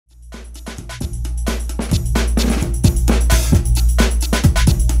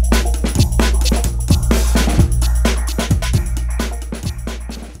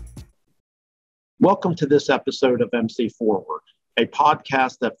Welcome to this episode of MC Forward, a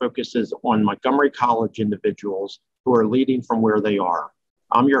podcast that focuses on Montgomery College individuals who are leading from where they are.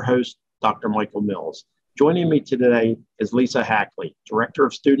 I'm your host, Dr. Michael Mills. Joining me today is Lisa Hackley, Director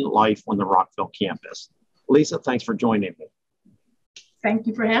of Student Life on the Rockville campus. Lisa, thanks for joining me. Thank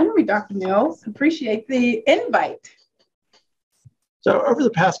you for having me, Dr. Mills. Appreciate the invite. So over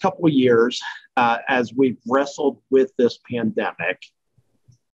the past couple of years, as we've wrestled with this pandemic,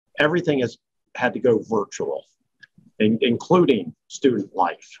 everything has had to go virtual, including student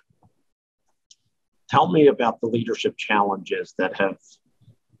life. Tell me about the leadership challenges that have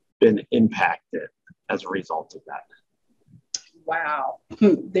been impacted as a result of that. Wow,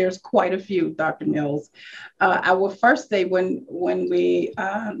 there's quite a few, Dr. Mills. I will first say when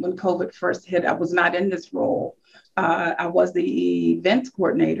COVID first hit, I was not in this role. I was the events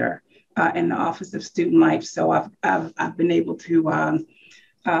coordinator in the Office of Student Life, so I've been able to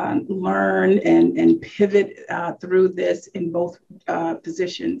learn and pivot through this in both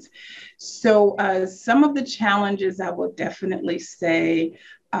positions. So some of the challenges I will definitely say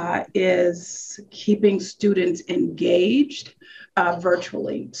is keeping students engaged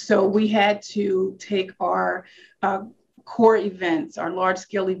virtually. So we had to take our core events, our large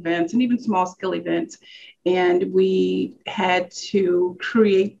scale events, and even small scale events, and we had to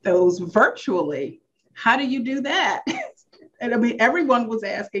create those virtually. How do you do that? And I mean, everyone was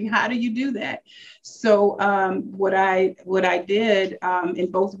asking, how do you do that? So what I did in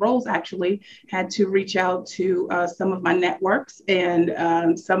both roles actually had to reach out to some of my networks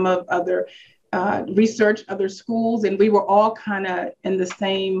and some of other research, other schools, and we were all kind of in the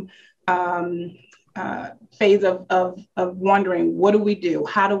same phase of wondering, what do we do?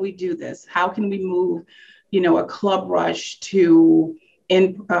 How do we do this? How can we move, a club rush to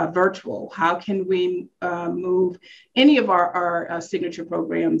virtual? How can we move any of our signature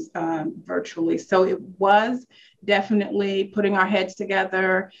programs virtually? So it was definitely putting our heads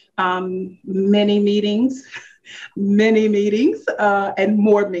together, many meetings, and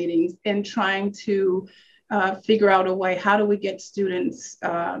more meetings, and trying to figure out a way, how do we get students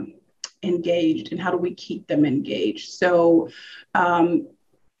engaged and how do we keep them engaged? So,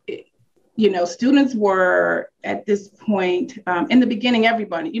 students were at this point, in the beginning,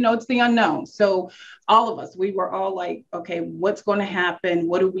 everybody, it's the unknown. So all of us, we were all like, okay, what's going to happen?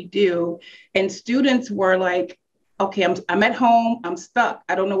 What do we do? And students were like, okay, I'm at home, I'm stuck.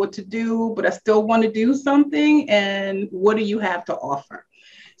 I don't know what to do, but I still want to do something. And what do you have to offer?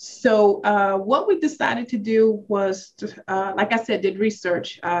 So what we decided to do was, like I said, did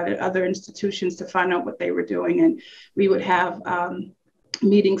research at other institutions to find out what they were doing. And we would have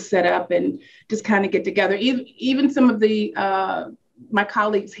meetings set up and just kind of get together. Even some of the my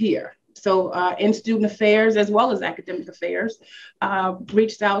colleagues here, so in student affairs as well as academic affairs,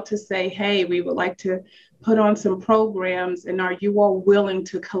 reached out to say, hey, we would like to put on some programs, and are you all willing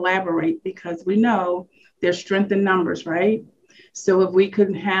to collaborate? Because we know there's strength in numbers, right? So if we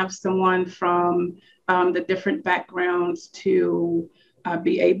could have someone from the different backgrounds to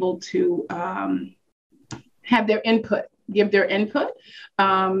be able to have their input, give their input,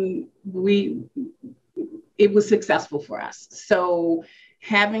 it was successful for us. So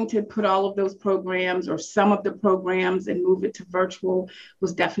having to put all of those programs or some of the programs and move it to virtual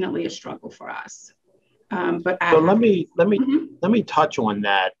was definitely a struggle for us. Let me touch on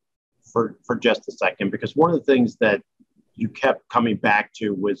that for just a second, because one of the things that you kept coming back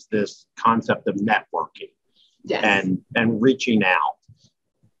to was this concept of networking. Yes. and reaching out.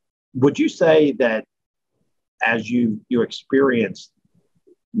 Would you say that as you experienced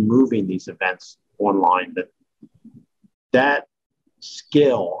moving these events online, that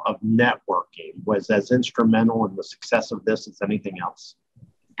skill of networking was as instrumental in the success of this as anything else?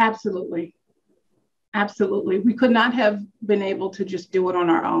 Absolutely. Absolutely. We could not have been able to just do it on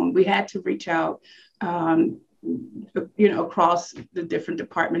our own. We had to reach out, across the different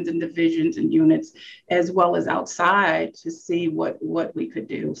departments and divisions and units, as well as outside, to see what we could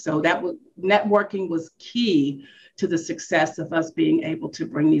do. So networking was key to the success of us being able to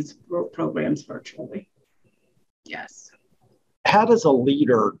bring these programs virtually. Yes. How does a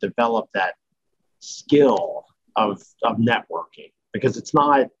leader develop that skill of networking? Because it's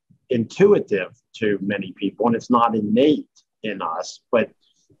not intuitive to many people and it's not innate in us, but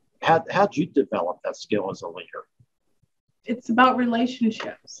how'd you develop that skill as a leader? It's about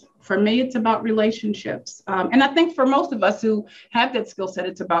relationships. For me, it's about relationships. And I think for most of us who have that skill set,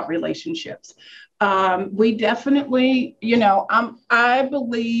 it's about relationships. We definitely, I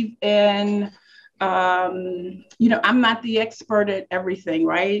believe in, I'm not the expert at everything,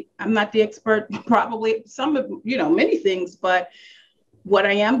 right? I'm not the expert, probably some of, many things, but what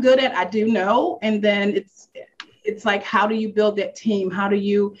I am good at, I do know. And then it's like, how do you build that team? How do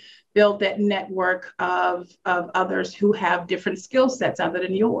you build that network of others who have different skill sets other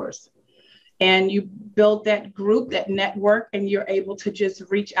than yours? And you build that group, that network, and you're able to just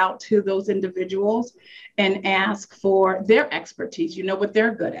reach out to those individuals and ask for their expertise. You know what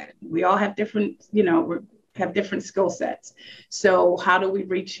they're good at. We all have different, have different skill sets. So how do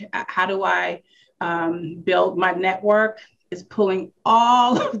I build my network? Is pulling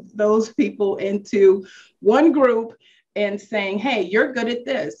all of those people into one group and saying, hey, you're good at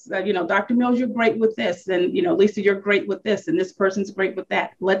this. Dr. Mills, you're great with this. And, Lisa, you're great with this. And this person's great with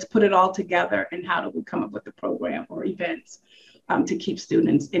that. Let's put it all together. And how do we come up with a program or events to keep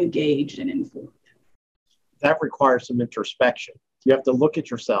students engaged and informed? That requires some introspection. You have to look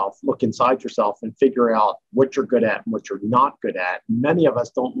at yourself, look inside yourself, and figure out what you're good at and what you're not good at. Many of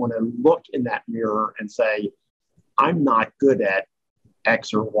us don't want to look in that mirror and say, I'm not good at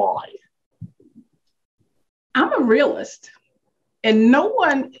X or Y. I'm a realist, and no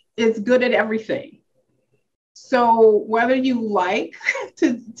one is good at everything. So whether you like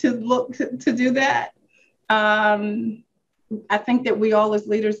to do that, I think that we all as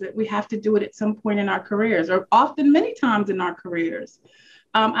leaders, that we have to do it at some point in our careers, or often many times in our careers.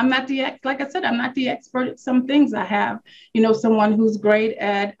 I'm not like I said, I'm not the expert at some things. I have, someone who's great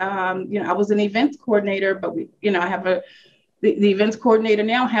at, I was an events coordinator, but I have the events coordinator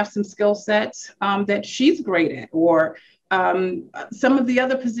now have some skill sets that she's great at, or some of the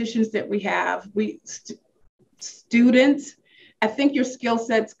other positions that we have. Students, I think your skill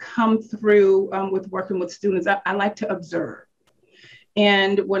sets come through with working with students. I like to observe.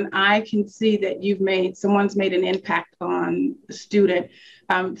 And when I can see that someone's made an impact on the student,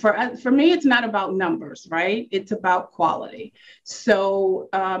 for me, it's not about numbers, right? It's about quality. So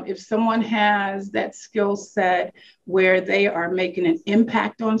if someone has that skill set where they are making an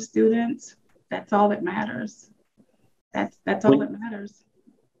impact on students, that's all that matters. That's all that matters.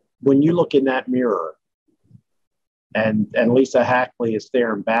 When you look in that mirror and Lisa Hackley is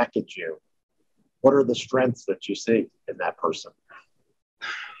staring back at you, what are the strengths that you see in that person?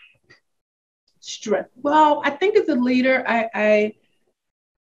 Strength. Well, I think as a leader,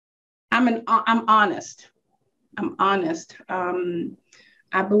 I'm honest. I'm honest.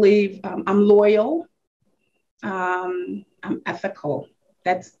 I believe I'm loyal. I'm ethical.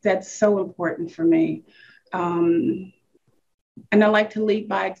 That's so important for me. And I like to lead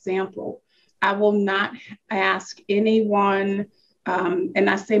by example. I will not ask anyone, and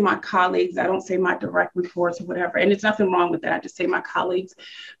I say my colleagues, I don't say my direct reports or whatever, and there's nothing wrong with that. I just say my colleagues.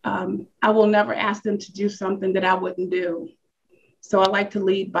 I will never ask them to do something that I wouldn't do. So I like to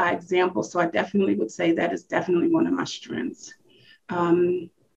lead by example. So I definitely would say that is definitely one of my strengths.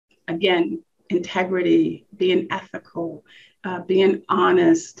 Again, integrity, being ethical, being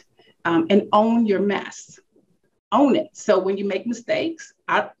honest, and own your mess. Own it. So when you make mistakes,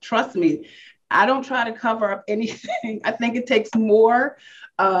 trust me, I don't try to cover up anything. I think it takes more.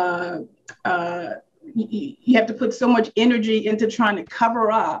 You have to put so much energy into trying to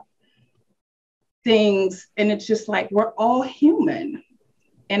cover up things. And it's just like, we're all human.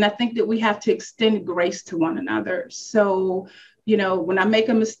 And I think that we have to extend grace to one another. So, when I make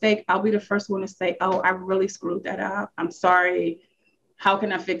a mistake, I'll be the first one to say, oh, I really screwed that up. I'm sorry. How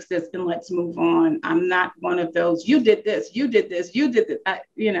can I fix this? And let's move on. I'm not one of those, you did this, you did this, you did this.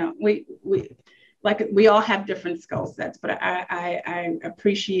 We all have different skill sets, but I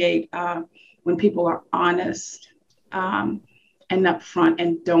appreciate when people are honest and upfront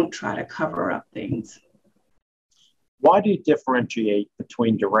and don't try to cover up things. Why do you differentiate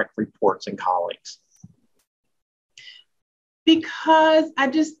between direct reports and colleagues? Because I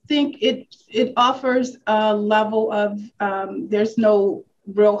just think it offers a level of, there's no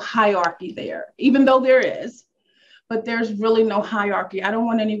real hierarchy there, even though there is, but there's really no hierarchy. I don't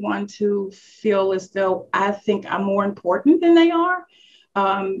want anyone to feel as though I think I'm more important than they are.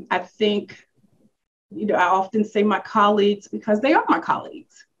 I think, I often say my colleagues because they are my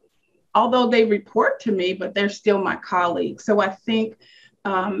colleagues, although they report to me, but they're still my colleagues. So I think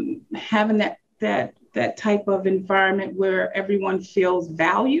having that type of environment where everyone feels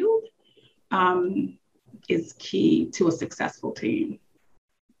valued is key to a successful team.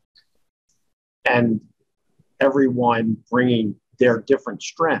 And everyone bringing their different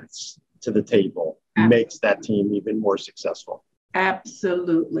strengths to the table makes that team even more successful.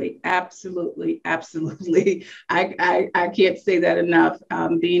 Absolutely, absolutely, absolutely. I can't say that enough.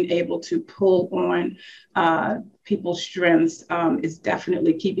 Being able to pull on people's strengths is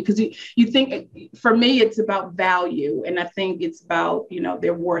definitely key, because you think, for me, it's about value. And I think it's about,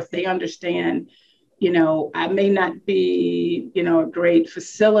 their worth. They understand I may not be, a great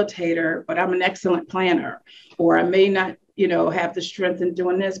facilitator, but I'm an excellent planner, or I may not, have the strength in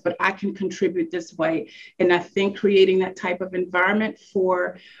doing this, but I can contribute this way. And I think creating that type of environment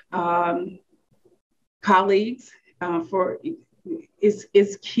for colleagues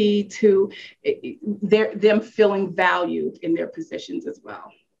is key to them feeling valued in their positions as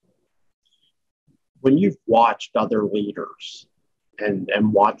well. When you've watched other leaders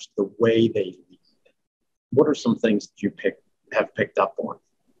and watched the way they lead, what are some things that you have picked up on?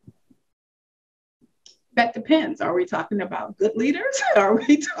 That depends. Are we talking about good leaders? Are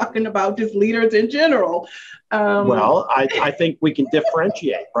we talking about just leaders in general? Well, I think we can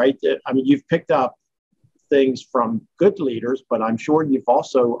differentiate, right? I mean, you've picked up things from good leaders, but I'm sure you've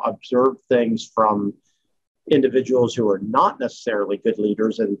also observed things from individuals who are not necessarily good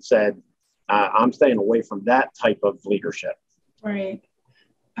leaders and said, I'm staying away from that type of leadership. Right.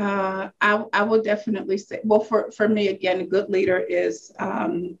 I will definitely say, well, for me, again, a good leader is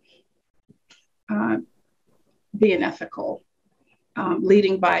being ethical,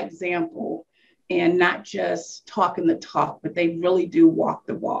 leading by example, and not just talking the talk, but they really do walk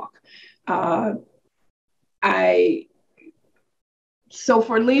the walk. So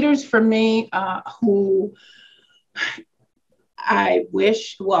for leaders, for me, who I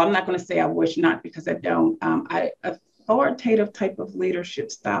wish, well, I'm not going to say I wish not, because I don't. Authoritative type of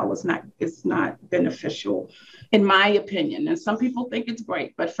leadership style is not beneficial, in my opinion. And some people think it's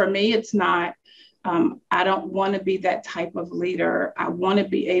great, but for me, it's not. I don't want to be that type of leader. I want to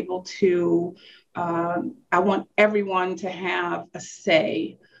be able to. I want everyone to have a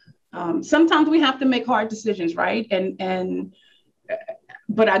say. Sometimes we have to make hard decisions, right?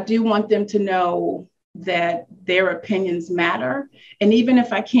 But I do want them to know that their opinions matter. And even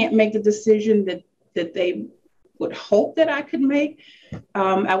if I can't make the decision that they would hope that I could make,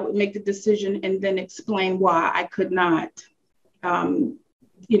 I would make the decision and then explain why I could not.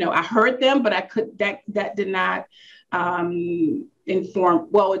 I heard them, but that did not inform,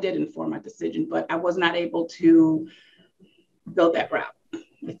 well, it did inform my decision, but I was not able to build that route,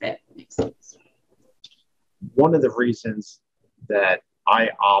 if that makes sense. One of the reasons that I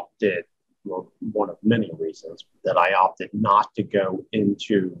opted, well, one of many reasons that I opted not to go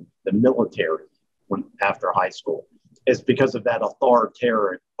into the military after high school is because of that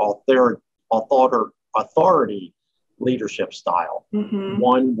authority leadership style,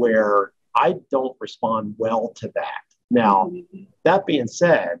 one where I don't respond well to that. Now, that being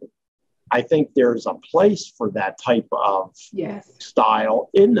said, I think there's a place for that type of style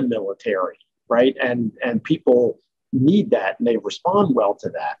in the military, right? And people need that and they respond well to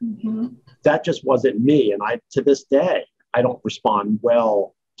that. That just wasn't me. And to this day, I don't respond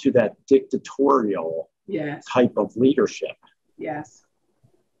well to that dictatorial type of leadership. Yes.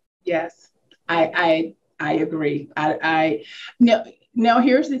 I agree. Now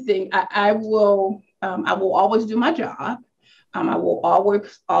here's the thing. I will always do my job. I will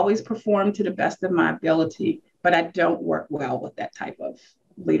always perform to the best of my ability, but I don't work well with that type of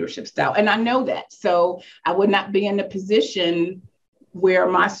leadership style. And I know that. So I would not be in a position where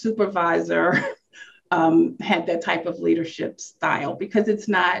my supervisor had that type of leadership style, because it's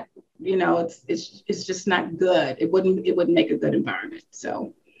not, it's just not good. It wouldn't make a good environment.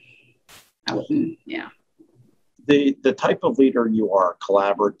 So I wouldn't, The type of leader you are,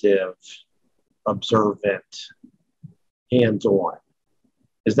 collaborative, observant, hands-on,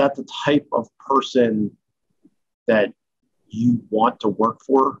 is that the type of person that you want to work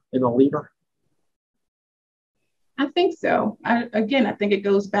for in a leader? I think so. I think it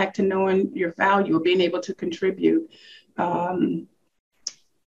goes back to knowing your value, or being able to contribute. I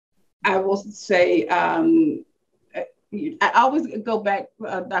will say, I always go back,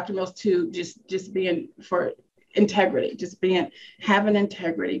 Dr. Mills, to just being for integrity, having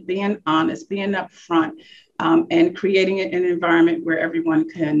integrity, being honest, being upfront, and creating an environment where everyone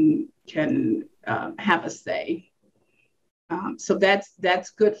can have a say. So that's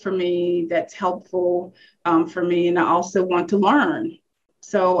good for me. That's helpful for me. And I also want to learn.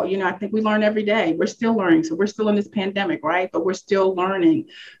 So, I think we learn every day. We're still learning. So we're still in this pandemic, right? But we're still learning.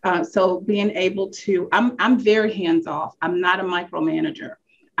 So being able to, I'm very hands-off. I'm not a micromanager.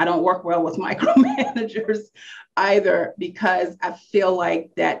 I don't work well with micromanagers either, because I feel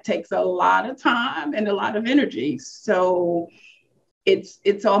like that takes a lot of time and a lot of energy. So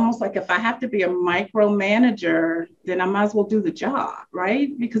it's almost like if I have to be a micromanager, then I might as well do the job,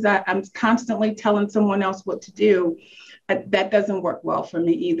 right? Because I'm constantly telling someone else what to do. That doesn't work well for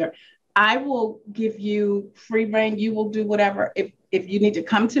me either. I will give you free rein. You will do whatever. if you need to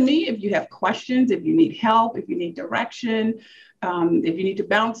come to me, if you have questions, if you need help, if you need direction, if you need to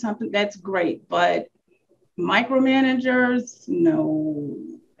bounce something, that's great. But micromanagers, no,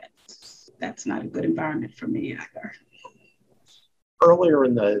 that's not a good environment for me either. Earlier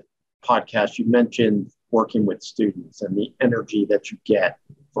in the podcast, you mentioned working with students and the energy that you get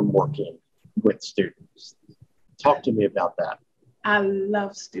from working with students. Talk to me about that. I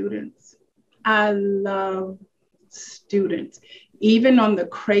love students. I love students. Even on the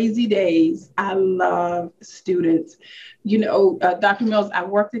crazy days, I love students. You know, Dr. Mills, I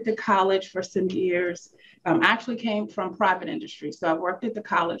worked at the college for some years. I actually came from private industry. So I worked at the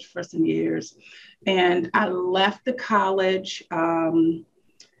college for some years, and I left the college, got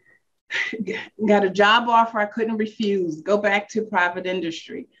a job offer I couldn't refuse, go back to private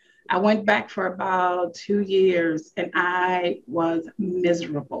industry. I went back for about 2 years and I was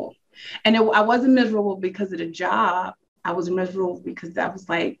miserable. And I wasn't miserable because of the job. I was miserable because I was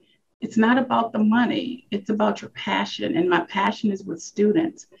like, it's not about the money. It's about your passion. And my passion is with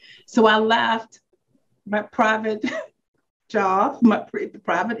students. So I left my private job, the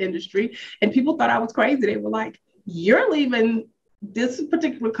private industry, and people thought I was crazy. They were like, you're leaving this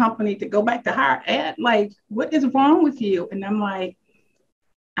particular company to go back to higher ed? Like, what is wrong with you? And I'm like,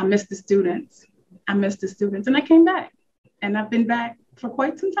 I miss the students. I miss the students. And I came back. And I've been back for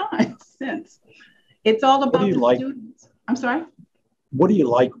quite some time since. It's all about the students. I'm sorry? What do you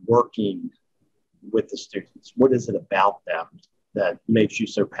like working with the students? What is it about them that makes you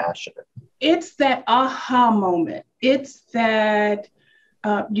so passionate? It's that aha moment. It's that,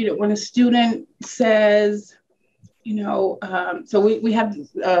 when a student says, so we have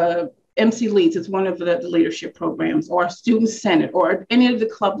MC Leads. It's one of the leadership programs, or Student Senate, or any of the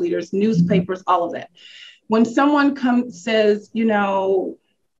club leaders, newspapers, all of that. When someone says,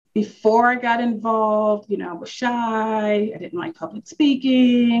 before I got involved, I was shy, I didn't like public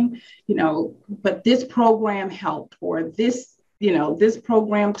speaking, but this program helped, or this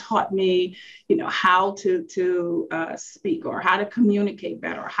program taught me, how to speak, or how to communicate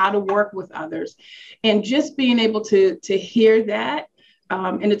better, or how to work with others. And just being able to hear that,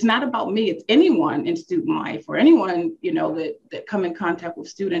 and it's not about me, it's anyone in student life, or anyone, that come in contact with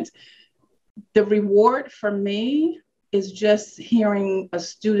students. The reward for me is just hearing a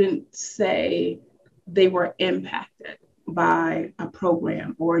student say they were impacted by a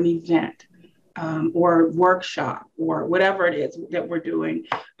program or an event, or workshop, or whatever it is that we're doing,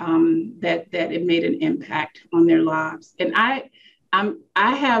 that it made an impact on their lives. And I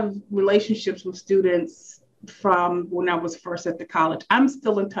have relationships with students from when I was first at the college. I'm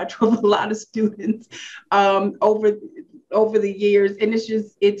still in touch with a lot of students over the years, and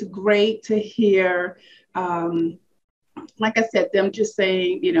it's great to hear. Like I said, them just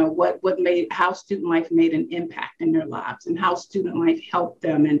saying, how student life made an impact in their lives, and how student life helped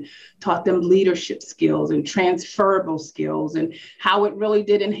them and taught them leadership skills and transferable skills, and how it really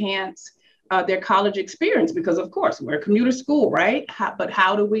did enhance their college experience. Because of course, we're a commuter school, right? But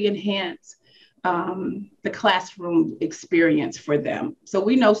how do we enhance the classroom experience for them? So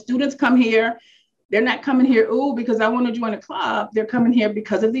we know students come here, they're not coming here, because I want to join a club. They're coming here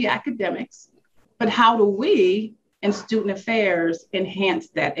because of the academics. But how do we and student affairs enhance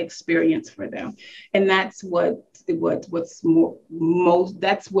that experience for them? And that's what's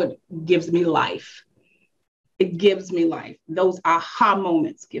that's what gives me life. It gives me life. Those aha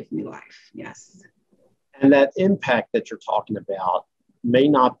moments give me life. Yes. And that impact that you're talking about may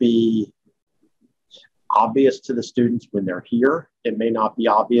not be obvious to the students when they're here. It may not be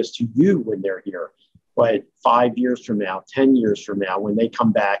obvious to you when they're here, but 5 years from now, 10 years from now, when they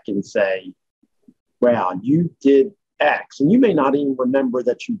come back and say, wow, you did X, and you may not even remember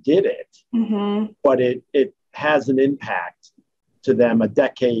that you did it, but it has an impact to them a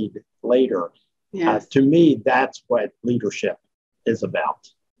decade later. Yes. To me, that's what leadership is about.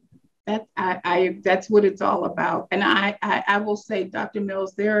 That's what it's all about. And I will say, Dr.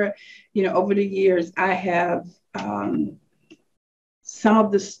 Mills, over the years, I have some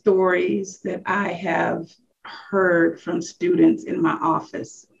of the stories that I have heard from students in my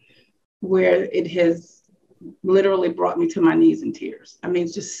office where it has literally brought me to my knees in tears. I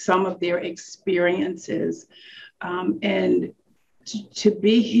mean, just some of their experiences. And to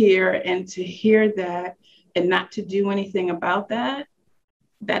be here and to hear that and not to do anything about that,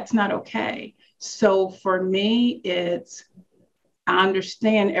 that's not okay. So for me, I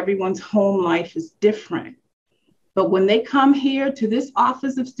understand everyone's home life is different. But when they come here to this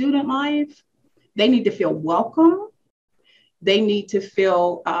Office of Student Life, they need to feel welcome. They need to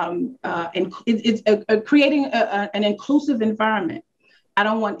feel, creating an inclusive environment. I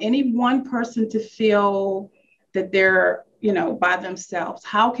don't want any one person to feel that they're by themselves?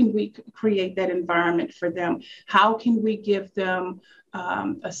 How can we create that environment for them? How can we give them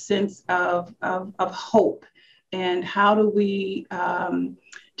a sense of hope? And how do we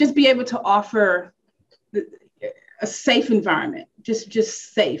just be able to offer a safe environment,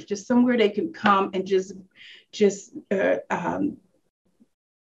 just safe, just somewhere they can come and just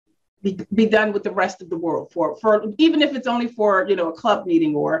be done with the rest of the world for even if it's only for a club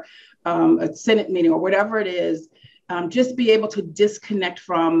meeting or a Senate meeting or whatever it is, just be able to disconnect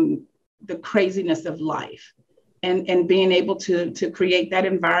from the craziness of life and being able to create that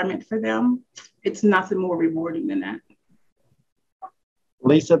environment for them. It's nothing more rewarding than that.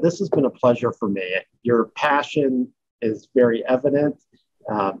 Lisa, this has been a pleasure for me. Your passion is very evident.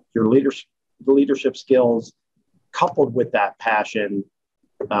 Your leadership skills, coupled with that passion,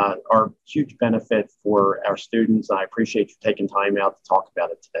 are huge benefit for our students. I appreciate you taking time out to talk about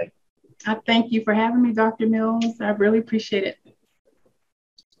it today. I thank you for having me, Dr. Mills. I really appreciate it.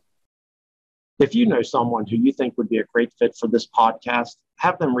 If you know someone who you think would be a great fit for this podcast,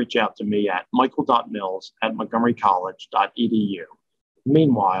 have them reach out to me at michael.mills@montgomerycollege.edu.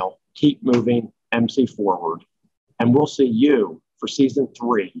 Meanwhile, keep moving MC forward, and we'll see you for season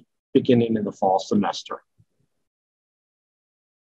 3 beginning in the fall semester.